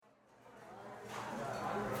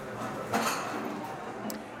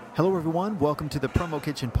Hello, everyone. Welcome to the Promo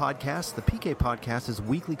Kitchen Podcast. The PK Podcast is a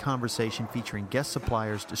weekly conversation featuring guest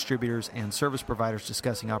suppliers, distributors, and service providers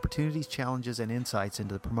discussing opportunities, challenges, and insights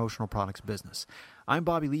into the promotional products business. I'm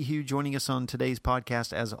Bobby Lehue. Joining us on today's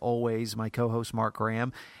podcast, as always, my co-host Mark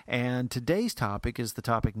Graham. And today's topic is the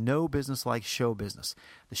topic, No Business Like Show Business.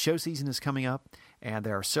 The show season is coming up, and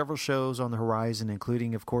there are several shows on the horizon,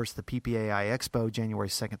 including, of course, the PPAI Expo, January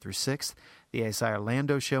 2nd through 6th, the ASI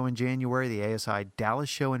Orlando show in January, the ASI Dallas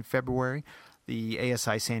show in February, the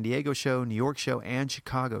ASI San Diego show, New York show, and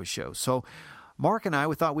Chicago show. So Mark and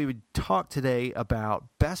we thought we would talk today about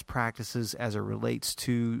best practices as it relates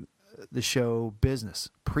to the show business,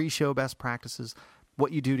 pre-show best practices,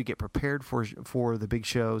 what you do to get prepared for the big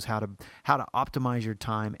shows, how to optimize your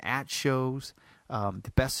time at shows,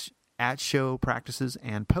 the best at show practices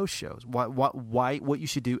and post shows, what you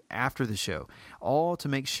should do after the show, all to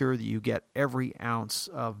make sure that you get every ounce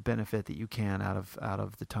of benefit that you can out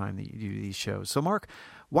of the time that you do these shows. So Mark,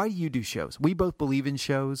 why do you do shows? We both believe in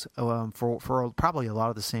shows for probably a lot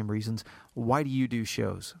of the same reasons. Why do you do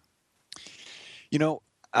shows?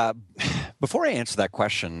 Before I answer that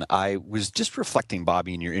question, I was just reflecting,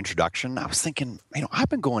 Bobby, in your introduction. I was thinking, I've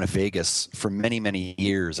been going to Vegas for many, many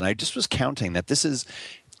years, and I just was counting that this is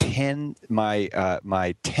my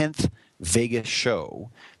 10th Vegas show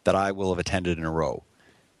that I will have attended in a row.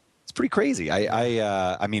 It's pretty crazy.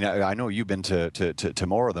 I know you've been to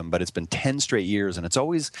more of them, but it's been 10 straight years, and it's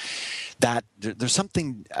always that there's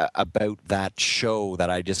something about that show that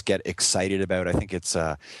I just get excited about. I think it's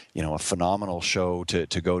a phenomenal show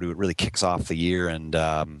to go to. It really kicks off the year, and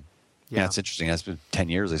yeah, it's interesting. It's been 10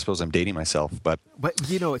 years. I suppose I'm dating myself, but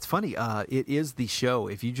it's funny. It is the show.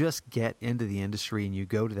 If you just get into the industry and you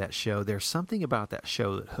go to that show, there's something about that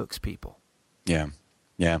show that hooks people.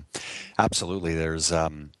 Yeah, absolutely. There's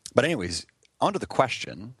but anyways, on to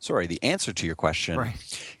the answer to your question.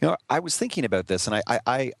 Right. I was thinking about this, and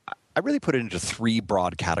I really put it into three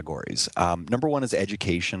broad categories. Number one is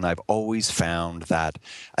education. I've always found that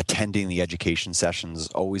attending the education sessions has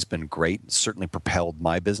always been great. It's certainly propelled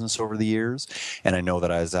my business over the years. And I know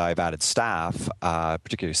that as I've added staff,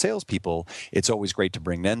 particularly salespeople, it's always great to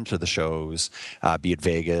bring them to the shows, be it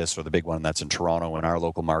Vegas or the big one that's in Toronto in our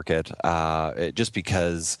local market, just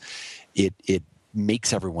because it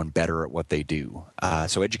makes everyone better at what they do.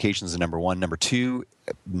 So education is the number one. Number two,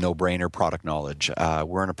 no-brainer, product knowledge.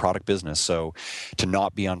 We're in a product business, so to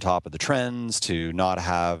not be on top of the trends, to not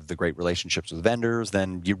have the great relationships with vendors,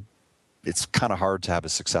 then it's kind of hard to have a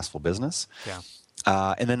successful business. Yeah.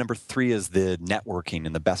 And then number three is the networking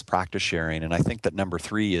and the best practice sharing. And I think that number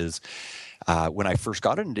three is when I first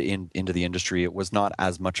got into the industry, it was not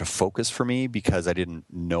as much a focus for me because I didn't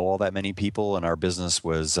know all that many people, and our business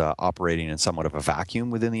was operating in somewhat of a vacuum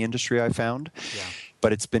within the industry, I found. Yeah.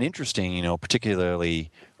 But it's been interesting, particularly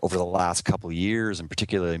over the last couple of years, and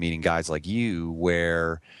particularly meeting guys like you,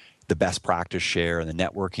 where the best practice share and the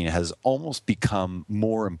networking has almost become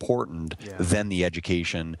more important than the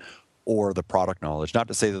education or the product knowledge. Not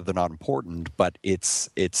to say that they're not important, but it's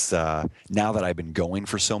now that I've been going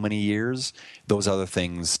for so many years, those other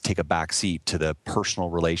things take a back seat to the personal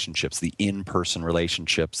relationships, the in-person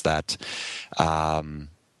relationships that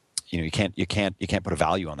you can't put a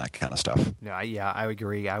value on that kind of stuff. Yeah, I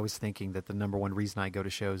agree. I was thinking that the number one reason I go to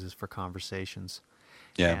shows is for conversations.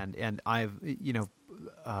 Yeah. And I've,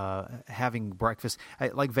 having breakfast,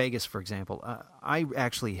 like Vegas, for example, I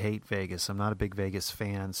actually hate Vegas. I'm not a big Vegas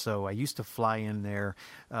fan. So I used to fly in there,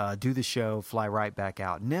 do the show, fly right back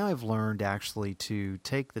out. Now I've learned actually to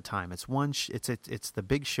take the time. It's it's the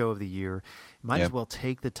big show of the year. Might as well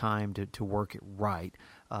take the time to work it right.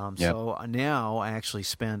 So now I actually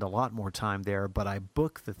spend a lot more time there, but I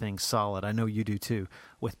book the thing solid. I know you do too,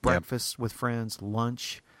 with breakfast with friends,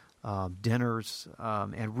 lunch, dinners,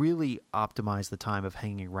 and really optimize the time of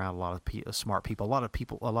hanging around a lot of smart people. A lot of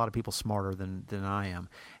people smarter than I am,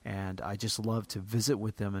 and I just love to visit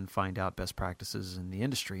with them and find out best practices in the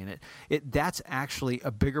industry. And that's actually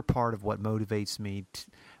a bigger part of what motivates me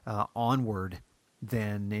onward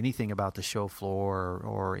than anything about the show floor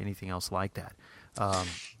or anything else like that.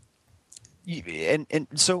 And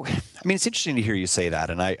so, it's interesting to hear you say that.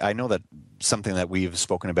 And I know that something that we've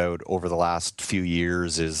spoken about over the last few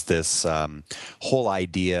years is this whole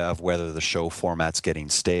idea of whether the show format's getting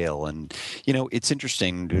stale. And, it's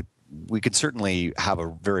interesting. We could certainly have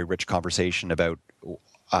a very rich conversation about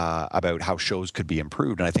how shows could be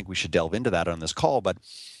improved. And I think we should delve into that on this call. But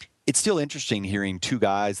it's still interesting hearing two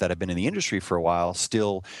guys that have been in the industry for a while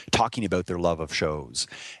still talking about their love of shows,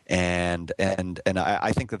 and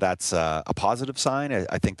I think that that's a positive sign.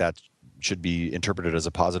 I think that should be interpreted as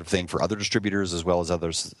a positive thing for other distributors as well as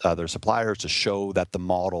other suppliers to show that the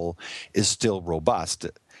model is still robust.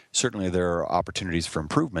 Certainly there are opportunities for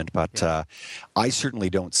improvement, but I certainly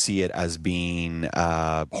don't see it as being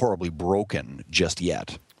horribly broken just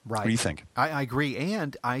yet. Right. What do you think? I agree.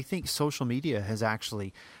 And I think social media has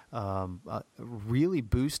actually really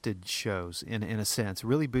boosted shows in a sense,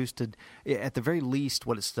 really boosted, at the very least,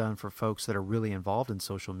 what it's done for folks that are really involved in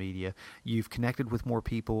social media. You've connected with more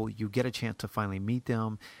people. You get a chance to finally meet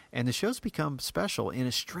them. And the shows become special in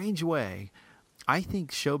a strange way. I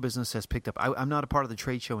think show business has picked up. I'm not a part of the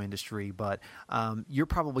trade show industry, but you're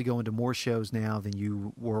probably going to more shows now than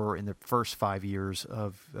you were in the first 5 years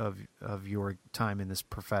of your time in this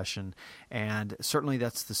profession. And certainly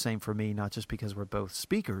that's the same for me, not just because we're both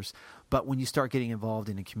speakers, but when you start getting involved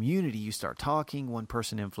in a community, you start talking, one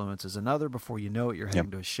person influences another. Before you know it, you're heading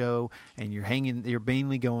to a show, and you're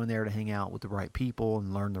mainly going there to hang out with the right people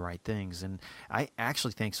and learn the right things. And I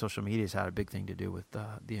actually think social media has had a big thing to do with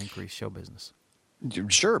the increased show business.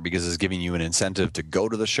 Sure, because it's giving you an incentive to go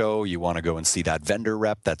to the show. You want to go and see that vendor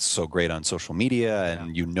rep that's so great on social media,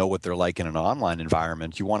 and you know what they're like in an online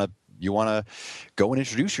environment. You want to go and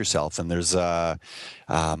introduce yourself. And there's I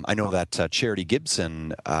know that Charity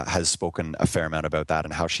Gibson has spoken a fair amount about that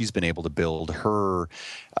and how she's been able to build her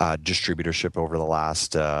distributorship over the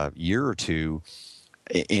last year or two,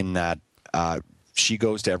 in that she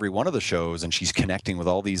goes to every one of the shows and she's connecting with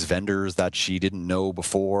all these vendors that she didn't know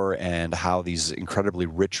before, and how these incredibly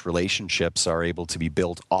rich relationships are able to be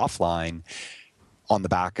built offline on the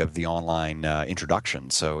back of the online introduction.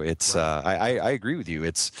 So it's I agree with you.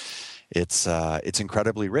 It's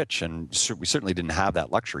incredibly rich, and we certainly didn't have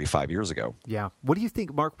that luxury 5 years ago. Yeah. What do you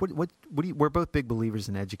think, Mark? What do you, we're both big believers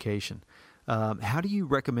in education. How do you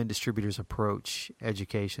recommend distributors approach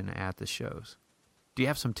education at the shows? Do you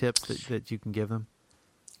have some tips that you can give them?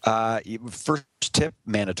 First tip,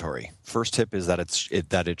 mandatory. First tip is that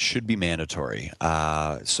it should be mandatory.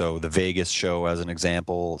 So the Vegas show, as an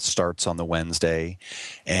example, starts on the Wednesday,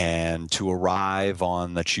 and to arrive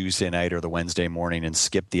on the Tuesday night or the Wednesday morning and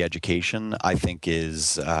skip the education, I think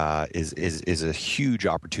is a huge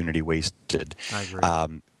opportunity wasted. I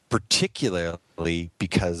agree. Particularly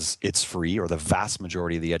because it's free, or the vast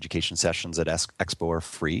majority of the education sessions at Expo are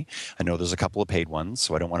free. I know there's a couple of paid ones,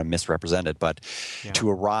 so I don't want to misrepresent it, but to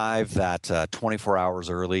arrive that 24 hours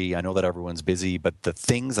early, I know that everyone's busy, but the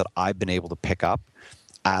things that I've been able to pick up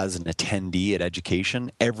as an attendee at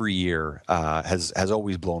education every year has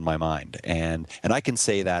always blown my mind. And I can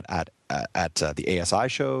say that at the ASI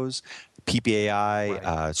shows,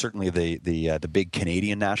 PPAI, certainly the big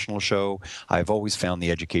Canadian national show, I've always found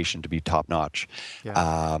the education to be top notch.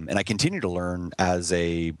 And I continue to learn as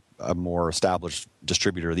a more established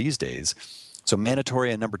distributor these days. So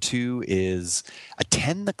mandatory. And number two is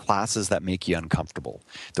attend the classes that make you uncomfortable.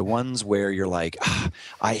 The ones where you're like,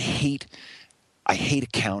 I hate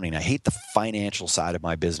accounting. I hate the financial side of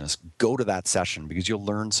my business. Go to that session because you'll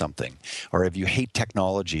learn something. Or if you hate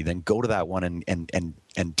technology, then go to that one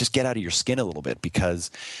and just get out of your skin a little bit,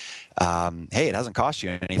 because, hey, it hasn't cost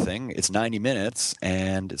you anything. It's 90 minutes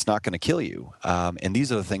and it's not going to kill you. And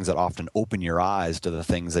these are the things that often open your eyes to the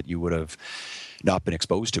things that you would have not been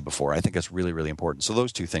exposed to before. I think that's really, really important. So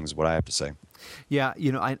those two things are what I have to say. Yeah,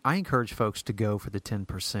 I encourage folks to go for the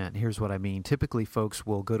 10%. Here's what I mean. Typically, folks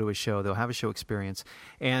will go to a show, they'll have a show experience,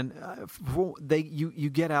 and you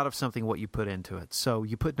get out of something what you put into it. So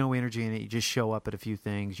you put no energy in it, you just show up at a few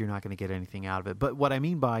things, you're not going to get anything out of it. But what I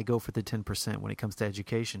mean by go for the 10% when it comes to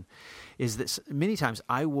education is that many times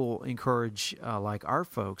I will encourage like our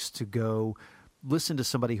folks to go listen to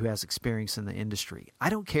somebody who has experience in the industry. I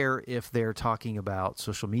don't care if they're talking about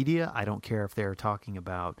social media. I don't care if they're talking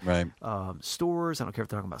about stores. I don't care if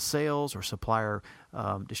they're talking about sales or supplier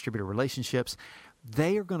distributor relationships.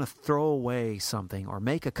 They are going to throw away something or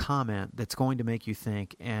make a comment that's going to make you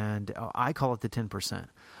think, and I call it the 10%.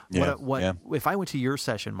 If I went to your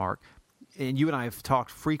session, Mark, and you and I have talked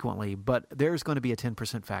frequently, but there's going to be a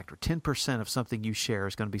 10% factor. 10% of something you share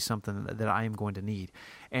is going to be something that I am going to need.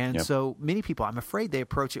 And so many people, I'm afraid they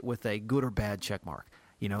approach it with a good or bad check mark.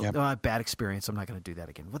 Bad experience, I'm not going to do that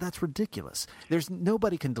again. Well, that's ridiculous.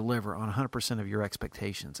 Nobody can deliver on 100% of your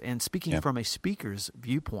expectations. And speaking from a speaker's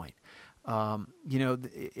viewpoint,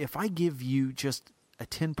 if I give you just a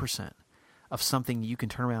 10% of something you can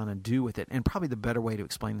turn around and do with it, and probably the better way to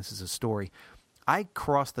explain this is a story. I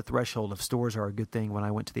crossed the threshold of stores are a good thing when I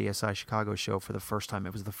went to the ASI Chicago show for the first time.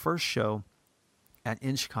 It was the first show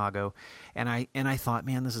in Chicago, and I thought,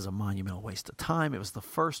 man, this is a monumental waste of time. It was the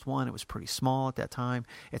first one. It was pretty small at that time.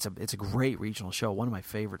 It's a great regional show, one of my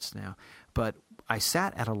favorites now. But I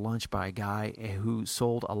sat at a lunch by a guy who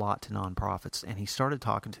sold a lot to nonprofits, and he started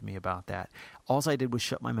talking to me about that. All I did was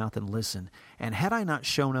shut my mouth and listen. And had I not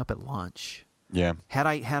shown up at lunch, had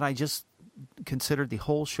I just considered the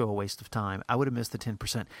whole show a waste of time, I would have missed the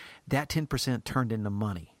 10%. That 10% turned into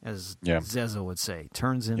money, as Zezo would say,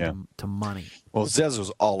 turns into to money. Well, Zezo's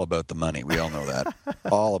all about the money. We all know that.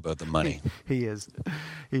 All about the money. He is.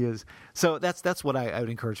 So that's what I would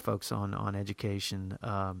encourage folks on education,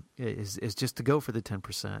 is just to go for the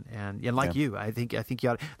 10%. And like you, I think you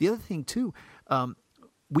ought to. The other thing too,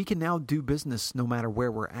 we can now do business no matter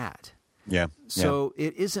where we're at. So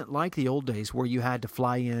it isn't like the old days where you had to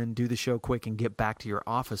fly in, do the show quick, and get back to your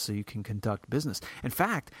office so you can conduct business. In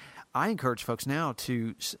fact, I encourage folks now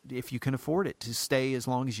to, if you can afford it, to stay as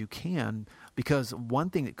long as you can, because one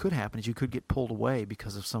thing that could happen is you could get pulled away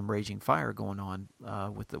because of some raging fire going on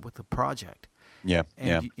with the project. You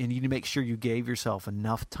need to make sure you gave yourself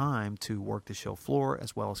enough time to work the show floor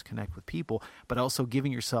as well as connect with people, but also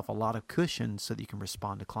giving yourself a lot of cushion so that you can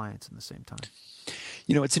respond to clients in the same time.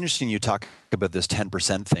 It's interesting you talk about this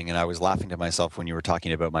 10% thing, and I was laughing to myself when you were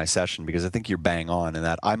talking about my session, because I think you're bang on in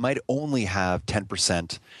that I might only have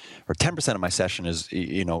 10%, or 10% of my session is,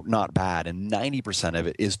 not bad, and 90% of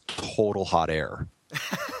it is total hot air.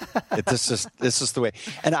 It's just the way.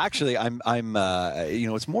 And actually, I'm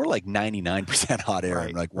it's more like 99% hot air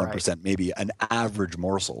and like 1% maybe an average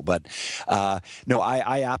morsel. But no,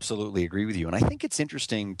 I absolutely agree with you, and I think it's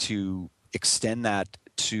interesting to extend that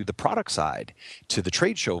to the product side, to the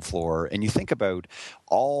trade show floor, and you think about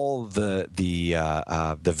all the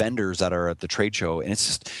vendors that are at the trade show, and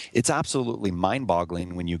it's absolutely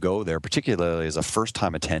mind-boggling when you go there, particularly as a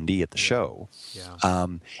first-time attendee at the show.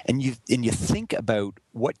 And you think about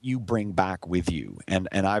what you bring back with you, and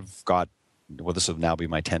I've got. Well, this will now be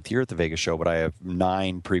my 10th year at the Vegas show, but I have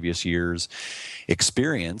 9 previous years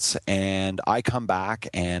experience, and I come back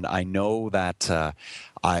and I know that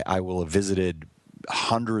I will have visited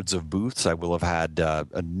hundreds of booths. I will have had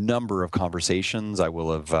a number of conversations. I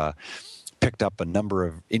will have picked up a number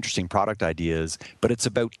of interesting product ideas, but it's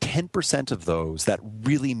about 10% of those that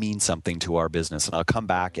really mean something to our business. And I'll come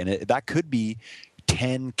back, and that could be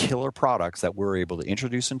 10 killer products that we're able to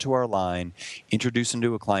introduce into our line, introduce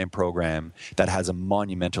into a client program that has a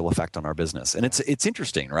monumental effect on our business. And it's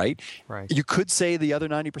interesting, right? You could say the other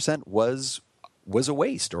 90% was a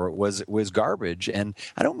waste, or it was garbage, and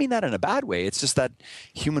I don't mean that in a bad way. It's just that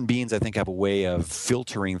human beings, I think, have a way of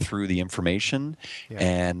filtering through the information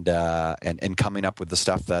and coming up with the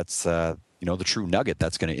stuff that's the true nugget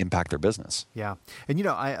that's going to impact their business. And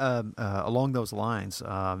I along those lines,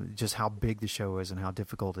 just how big the show is and how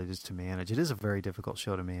difficult it is to manage. It is a very difficult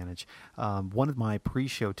show to manage. One of my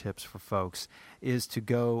pre-show tips for folks is to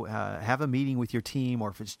go have a meeting with your team, or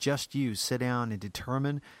if it's just you, sit down and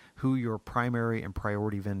determine who your primary and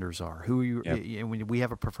priority vendors are. And when we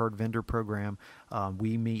have a preferred vendor program,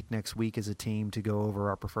 we meet next week as a team to go over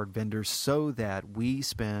our preferred vendors so that we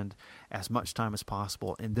spend as much time as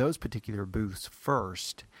possible in those particular booths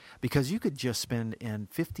first, because you could just spend in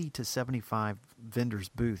 50 to 75 vendors'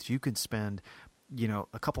 booths. You could spend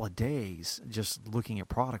a couple of days just looking at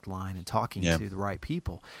product line and talking to the right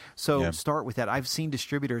people. So start with that. I've seen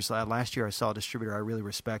distributors. Last year I saw a distributor I really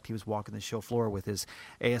respect. He was walking the show floor with his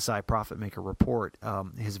ASI Profit Maker report.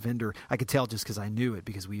 His vendor, I could tell just because I knew it,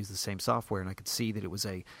 because we use the same software, and I could see that it was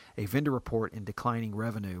a vendor report in declining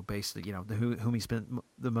revenue based on whom he spent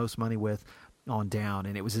the most money with on down,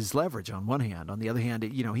 and it was his leverage on one hand. On the other hand,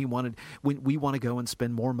 he wanted, we want to go and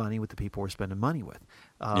spend more money with the people we're spending money with.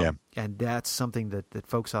 And that's something that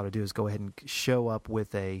folks ought to do, is go ahead and show up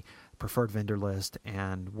with a preferred vendor list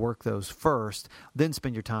and work those first, then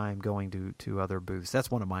spend your time going to other booths.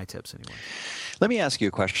 That's one of my tips anyway. Let me ask you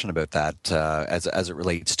a question about that as it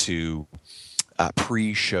relates to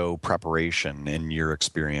pre-show preparation in your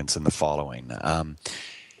experience in the following.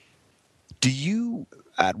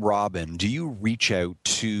 At Robin, do you reach out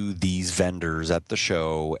to these vendors at the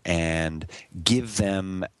show and give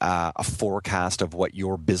them a forecast of what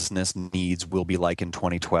your business needs will be like in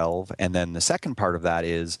 2012? And then the second part of that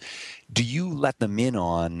is, do you let them in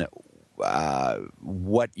on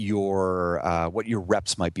what your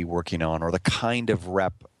reps might be working on, or the kind of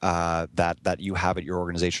rep that you have at your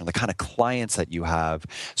organization, the kind of clients that you have,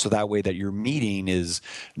 so that way that your meeting is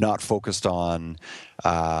not focused on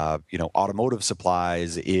automotive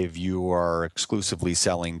supplies if you are exclusively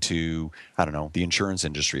selling to, I don't know, the insurance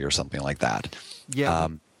industry or something like that.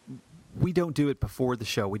 We don't do it before the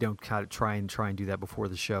show. We don't kind of try and do that before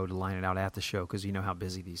the show to line it out at the show, because you know how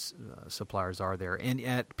busy these suppliers are there. And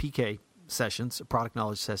at PK sessions, product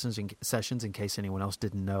knowledge sessions, in case anyone else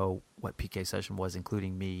didn't know what PK session was,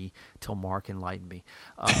 including me, till Mark enlightened me.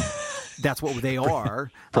 That's what they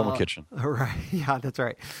are. Promo Kitchen. Right. Yeah, that's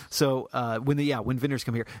right. So when vendors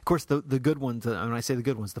come here, of course, the good ones, when I say the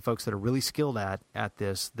good ones, the folks that are really skilled at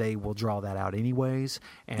this, they will draw that out anyways.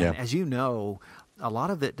 And as you know, a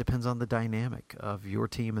lot of it depends on the dynamic of your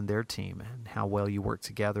team and their team and how well you work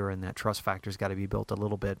together, and that trust factor's got to be built a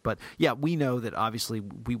little bit. But yeah, we know that obviously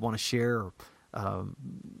we want to share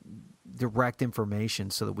direct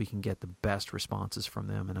information so that we can get the best responses from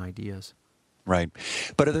them and ideas. Right.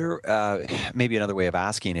 But are there, maybe another way of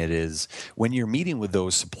asking it is, when you're meeting with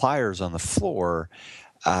those suppliers on the floor,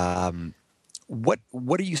 what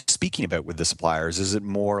are you speaking about with the suppliers? Is it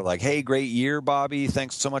more like, hey, great year, Bobby,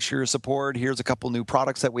 thanks so much for your support, here's a couple new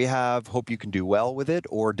products that we have, hope you can do well with it?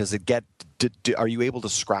 Or does it are you able to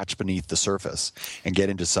scratch beneath the surface and get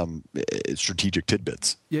into some strategic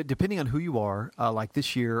tidbits? Yeah, depending on who you are. Like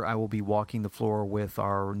this year, I will be walking the floor with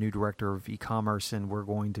our new director of e-commerce, and we're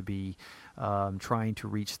going to be trying to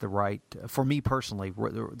reach for me personally,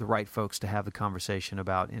 the right folks to have the conversation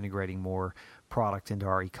about integrating more product into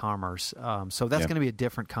our e-commerce. So that's going to be a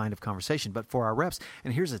different kind of conversation. But for our reps,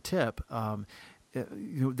 and here's a tip,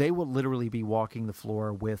 they will literally be walking the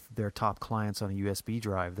floor with their top clients on a USB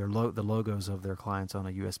drive, the logos of their clients on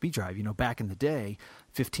a USB drive. Back in the day,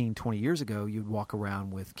 15, 20 years ago, you'd walk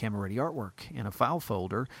around with Camera Ready artwork in a file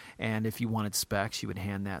folder, and if you wanted specs, you would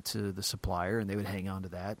hand that to the supplier, and they would hang on to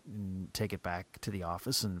that and take it back to the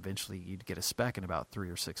office, and eventually you'd get a spec in about 3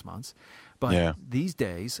 or 6 months. But these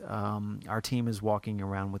days, our team is walking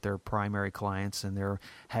around with their primary clients, and they're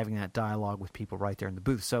having that dialogue with people right there in the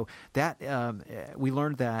booth. So that we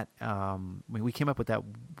learned that we came up with that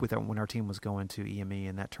when our team was going to EME,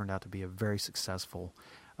 and that turned out to be a very successful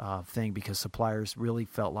thing, because suppliers really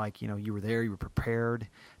felt like you were there, you were prepared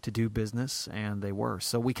to do business, and they were.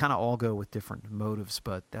 So we kind of all go with different motives,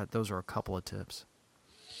 but those are a couple of tips.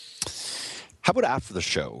 How about after the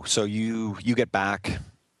show? So you get back,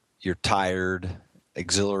 you're tired,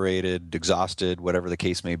 exhilarated, exhausted, whatever the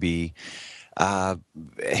case may be. How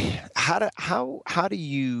do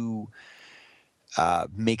you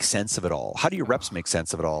make sense of it all? How do your reps make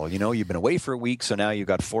sense of it all? You've been away for a week, so now you've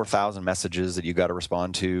got 4,000 messages that you've got to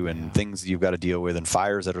respond to, and things you've got to deal with, and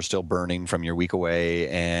fires that are still burning from your week away,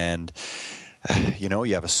 and you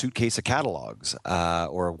have a suitcase of catalogs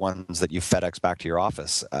or ones that you FedEx back to your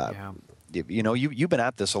office. You've been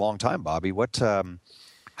at this a long time, Bobby.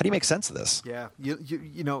 How do you make sense of this? Yeah,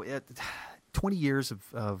 20 years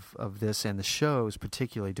of this, and the shows,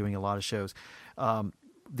 particularly doing a lot of shows,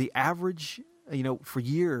 the average. For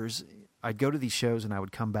years, I'd go to these shows and I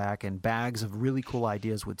would come back, and bags of really cool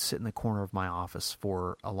ideas would sit in the corner of my office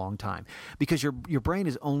for a long time, because your brain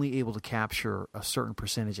is only able to capture a certain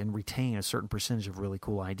percentage and retain a certain percentage of really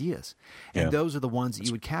cool ideas. And those are the ones that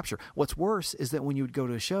you would capture. What's worse is that when you would go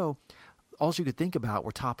to a show, all you could think about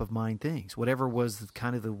were top of mind things, whatever was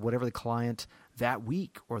whatever the client that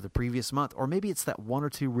week or the previous month, or maybe it's that one or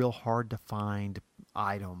two real hard to find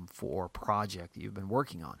item for project that you've been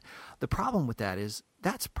working on. The problem with that is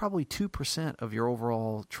that's probably 2% of your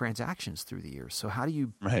overall transactions through the years. So how do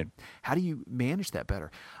you manage that better?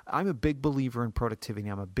 I'm a big believer in productivity.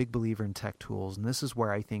 I'm a big believer in tech tools, and this is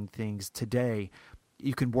where I think things today,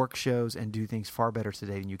 you can work shows and do things far better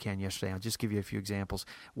today than you can yesterday. I'll just give you a few examples.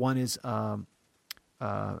 One is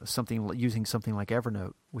using something like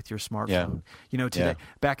Evernote with your smartphone. Today,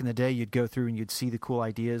 back in the day, you'd go through and you'd see the cool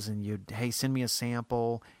ideas, and hey, send me a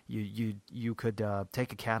sample. You could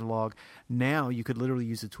take a catalog. Now you could literally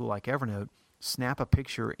use a tool like Evernote, snap a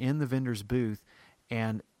picture in the vendor's booth,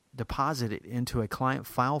 and deposit it into a client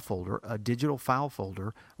file folder, a digital file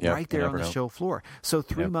folder, right there on the show floor. So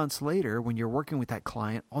 3 months later, when you're working with that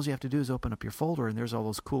client, all you have to do is open up your folder, and there's all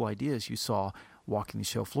those cool ideas you saw walking the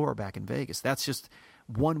show floor back in Vegas. That's just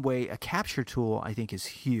one way. A capture tool, I think, is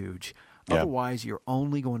huge. Otherwise, you're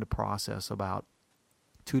only going to process about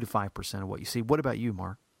 2 to 5% of what you see. What about you,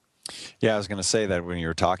 Mark? Yeah, I was going to say that when you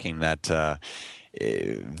were talking that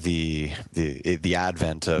the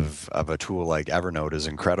advent of a tool like Evernote is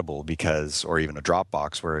incredible, because, or even a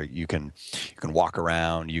Dropbox, where you can walk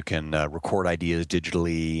around, you can record ideas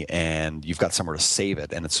digitally, and you've got somewhere to save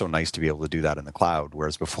it, and it's so nice to be able to do that in the cloud.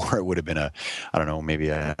 Whereas before it would have been maybe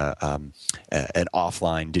an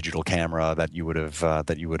offline digital camera that you would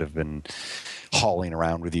have been hauling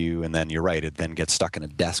around with you, and then you're right, it then gets stuck in a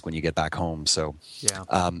desk when you get back home. So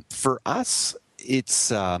for us,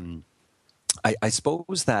 it's I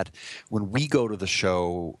suppose that when we go to the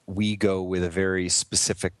show, we go with a very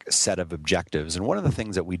specific set of objectives. And one of the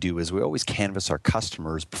things that we do is we always canvass our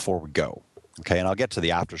customers before we go. Okay, and I'll get to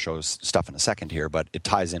the after show stuff in a second here, but it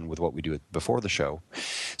ties in with what we do before the show.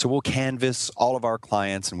 So we'll canvas all of our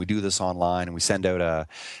clients, and we do this online, and we send out a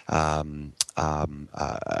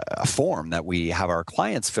form that we have our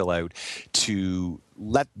clients fill out to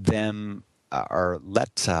let them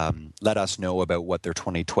let us know about what their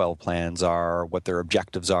 2012 plans are, what their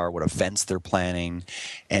objectives are, what events they're planning,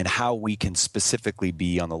 and how we can specifically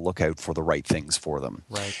be on the lookout for the right things for them.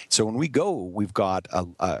 Right. So when we go, we've got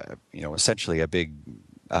essentially a big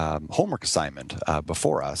homework assignment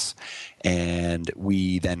before us, and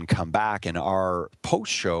we then come back, and our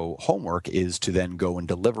post-show homework is to then go and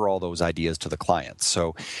deliver all those ideas to the clients.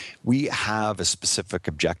 So we have a specific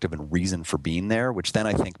objective and reason for being there, which then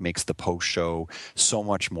I think makes the post-show so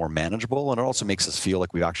much more manageable, and it also makes us feel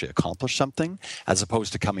like we've actually accomplished something, as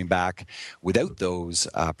opposed to coming back without those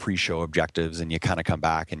pre-show objectives, and you kind of come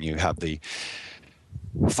back and you have the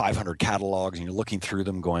 500 catalogs and you're looking through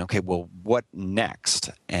them going, okay, well, what next?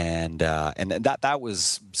 And that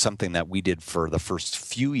was something that we did for the first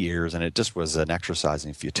few years, and it just was an exercise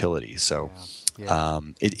in futility. So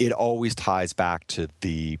it always ties back to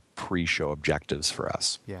the pre-show objectives for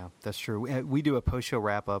us. Yeah, that's true. We do a post-show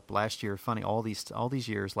wrap-up last year. Funny, all these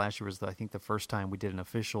years, last year was, I think, the first time we did an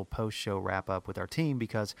official post-show wrap-up with our team,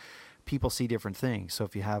 because people see different things. So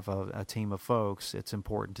if you have a team of folks, it's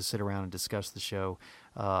important to sit around and discuss the show,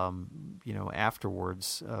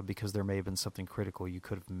 afterwards, because there may have been something critical you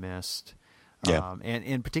could have missed. Yeah.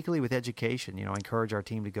 And particularly with education, I encourage our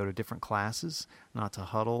team to go to different classes, not to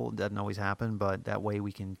huddle. It doesn't always happen, but that way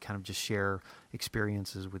we can kind of just share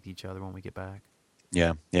experiences with each other when we get back.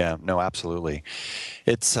 Yeah. No, absolutely.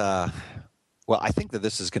 It's well, I think that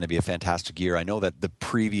this is going to be a fantastic year. I know that the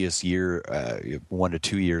previous year, 1 to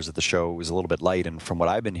 2 years of the show was a little bit light, and from what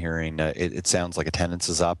I've been hearing, it sounds like attendance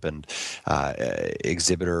is up, and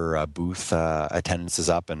exhibitor booth attendance is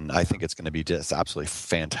up, and I think it's going to be just absolutely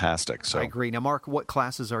fantastic. So I agree. Now, Mark, what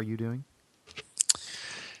classes are you doing?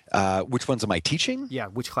 Which ones am I teaching? Yeah,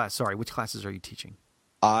 which classes are you teaching?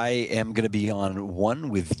 I am going to be on one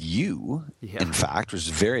with you, in fact, which is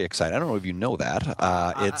very exciting. I don't know if you know that.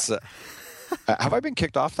 It's... have I been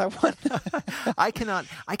kicked off that one? I cannot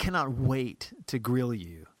wait to grill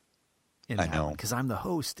you in that know. one, because I'm the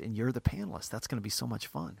host and you're the panelist. That's going to be so much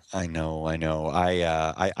fun. I know.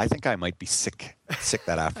 I think I might be sick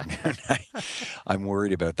that afternoon. I'm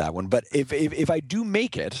worried about that one. But if I do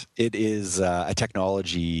make it, it is a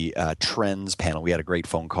technology trends panel. We had a great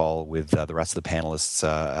phone call with the rest of the panelists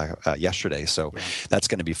yesterday, so that's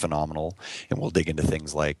going to be phenomenal. And we'll dig into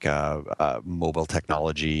things like mobile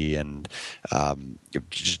technology and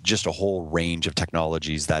just a whole range of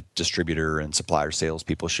technologies that distributor and supplier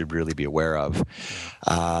salespeople should really be aware of.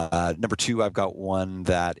 Number 2, I've got one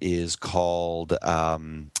that is called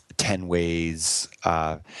 10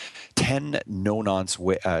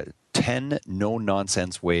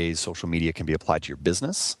 no-nonsense ways social media can be applied to your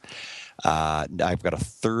business. I've got a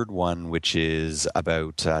third one, which is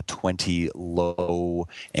about 20 low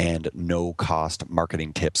and no-cost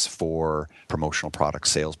marketing tips for promotional product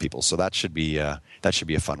salespeople. So that should be a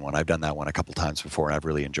fun one. I've done that one a couple times before, and I've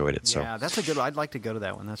really enjoyed it. Yeah, that's a good one. I'd like to go to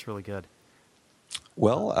that one. That's really good.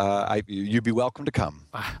 Well, you'd be welcome to come.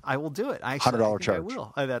 I will do it. Actually, $100 charge. I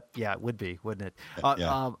will. It would be, wouldn't it?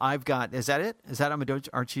 I've got. Is that it? Is that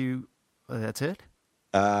aren't you? That's it.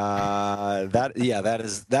 That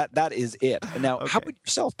is it. Now, How about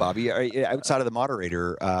yourself, Bobby? Outside of the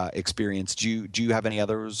moderator experience, do you have any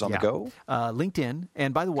others on the go? LinkedIn.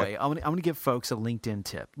 And by the way, I'm going to give folks a LinkedIn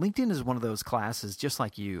tip. LinkedIn is one of those classes, just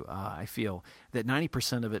like you. I feel that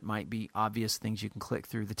 90% of it might be obvious things you can click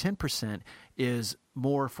through. The 10% is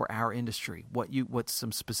more for our industry. What's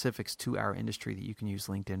some specifics to our industry that you can use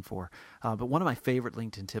LinkedIn for? But one of my favorite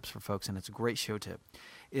LinkedIn tips for folks, and it's a great show tip,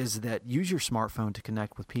 is that use your smartphone to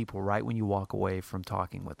connect with people right when you walk away from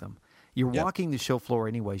talking with them. You're walking the show floor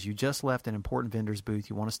anyways. You just left an important vendor's booth.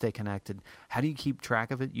 You want to stay connected. How do you keep track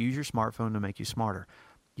of it? Use your smartphone to make you smarter.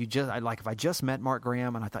 If I just met Mark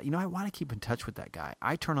Graham and I thought, I want to keep in touch with that guy,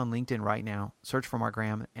 I turn on LinkedIn right now, search for Mark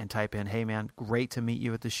Graham, and type in, "Hey man, great to meet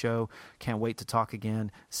you at the show. Can't wait to talk again."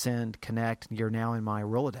 Send, connect. You're now in my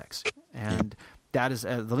Rolodex. And that is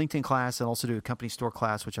the LinkedIn class, and also do a company store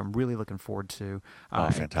class, which I'm really looking forward to.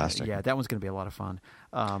 Fantastic. That one's going to be a lot of fun.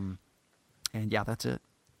 That's it.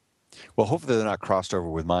 Well, hopefully they're not crossed over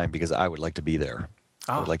with mine, because I would like to be there.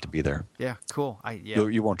 I would like to be there. Yeah, cool.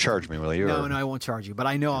 You won't charge me, will you? No, I won't charge you, but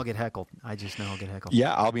I know I'll get heckled. I just know I'll get heckled.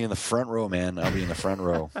 Yeah, I'll be in the front row, man. I'll be in the front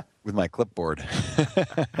row with my clipboard.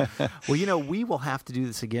 Well, we will have to do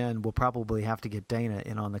this again. We'll probably have to get Dana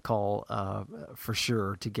in on the call for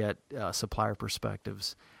sure to get supplier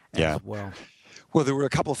perspectives as well. Well, there were a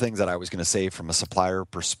couple of things that I was going to say from a supplier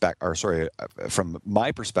perspective, from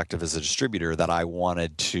my perspective as a distributor, that I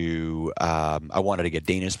wanted to get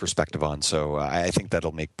Dana's perspective on. So I think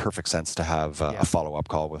that'll make perfect sense to have a follow-up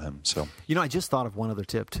call with him. So I just thought of one other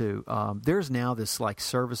tip too. There's now this like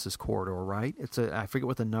services corridor, right? I forget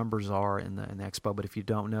what the numbers are in the expo, but if you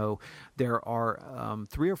don't know, there are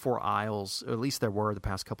 3 or 4 aisles, or at least there were the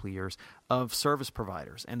past couple of years, of service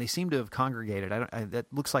providers, and they seem to have congregated. That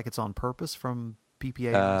looks like it's on purpose from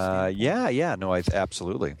PPA.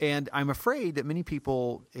 Absolutely. And I'm afraid that many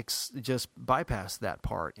people just bypass that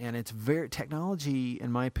part. And it's technology,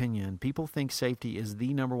 in my opinion, people think safety is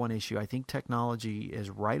the number one issue. I think technology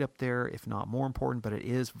is right up there, if not more important, but it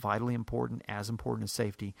is vitally important, as important as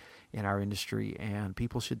safety in our industry. And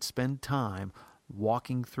people should spend time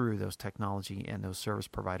walking through those technology and those service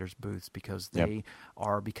providers' booths, because they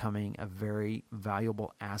are becoming a very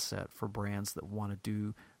valuable asset for brands that want to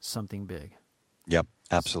do something big. Yep,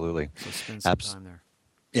 absolutely. So spend some time there.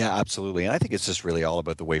 Yeah, absolutely. And I think it's just really all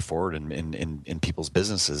about the way forward in people's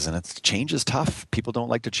businesses. And change is tough. People don't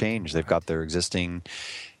like to change. They've got their existing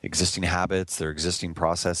habits, their existing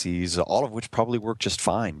processes, all of which probably work just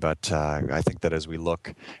fine. But I think that as we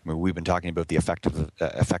look, we've been talking about the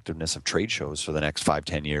effectiveness of trade shows for the next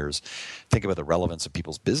 5-10 years. Think about the relevance of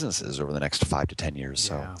people's businesses over the next 5 to 10 years.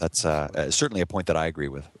 So that's certainly a point that I agree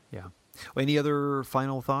with. Yeah. Well, any other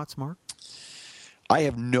final thoughts, Mark? I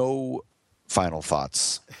have no final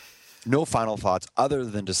thoughts. No final thoughts other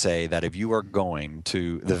than to say that if you are going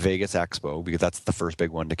to the Vegas Expo, because that's the first big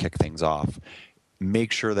one to kick things off,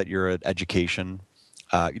 make sure that you're at education.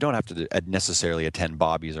 You don't have to necessarily attend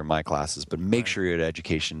Bobby's or my classes, but make sure you're at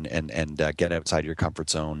education and get outside your comfort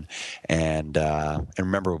zone. And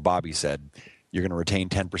remember what Bobby said. You're going to retain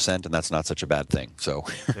 10%, and that's not such a bad thing. So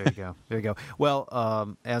There you go.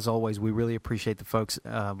 Well, as always, we really appreciate the folks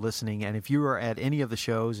listening. And if you are at any of the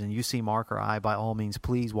shows and you see Mark or I, by all means,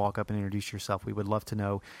 please walk up and introduce yourself. We would love to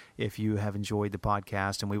know if you have enjoyed the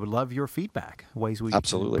podcast, and we would love your feedback, ways we can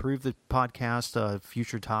improve the podcast,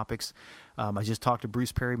 future topics. I just talked to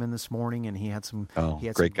Bruce Perryman this morning, and he had some.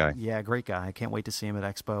 Great guy. Yeah, great guy. I can't wait to see him at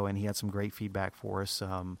Expo, and he had some great feedback for us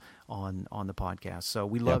on the podcast. So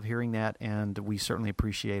we love hearing that, and we certainly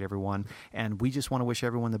appreciate everyone. And we just want to wish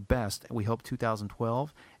everyone the best. We hope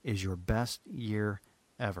 2012 is your best year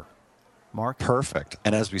ever. Mark? Perfect.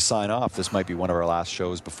 And as we sign off, this might be one of our last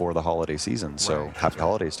shows before the holiday season. So happy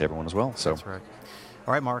holidays to everyone as well. So that's right.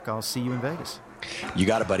 All right, Mark, I'll see you in Vegas. You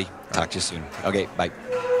got it, buddy. Talk to you soon. Okay, bye.